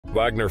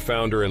Wagner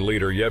founder and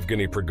leader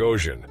Yevgeny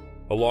Prigozhin,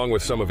 along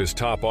with some of his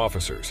top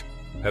officers,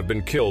 have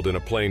been killed in a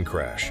plane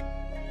crash.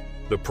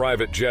 The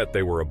private jet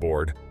they were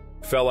aboard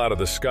fell out of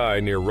the sky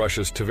near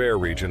Russia's Tver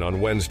region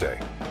on Wednesday,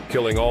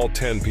 killing all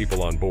 10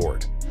 people on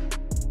board.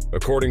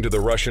 According to the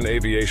Russian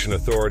aviation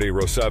authority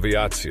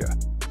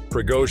Rosaviatsia,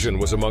 Prigozhin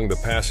was among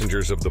the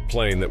passengers of the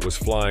plane that was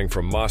flying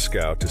from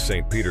Moscow to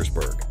St.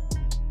 Petersburg.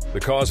 The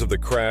cause of the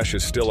crash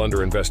is still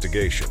under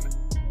investigation,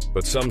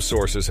 but some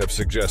sources have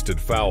suggested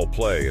foul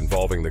play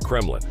involving the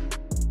Kremlin.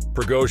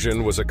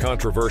 Prigozhin was a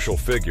controversial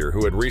figure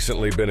who had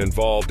recently been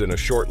involved in a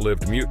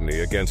short-lived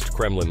mutiny against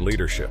Kremlin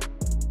leadership.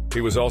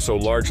 He was also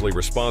largely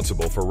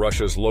responsible for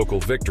Russia's local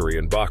victory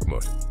in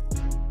Bakhmut.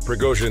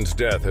 Prigozhin's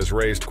death has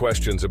raised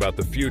questions about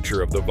the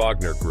future of the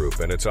Wagner Group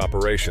and its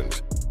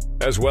operations,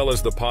 as well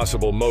as the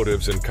possible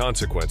motives and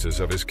consequences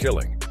of his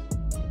killing.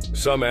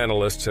 Some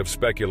analysts have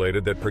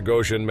speculated that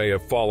Prigozhin may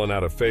have fallen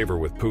out of favor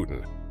with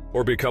Putin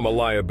or become a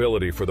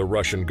liability for the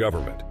Russian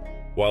government,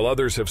 while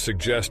others have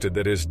suggested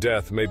that his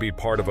death may be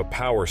part of a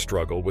power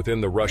struggle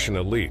within the Russian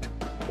elite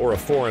or a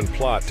foreign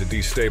plot to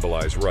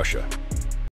destabilize Russia.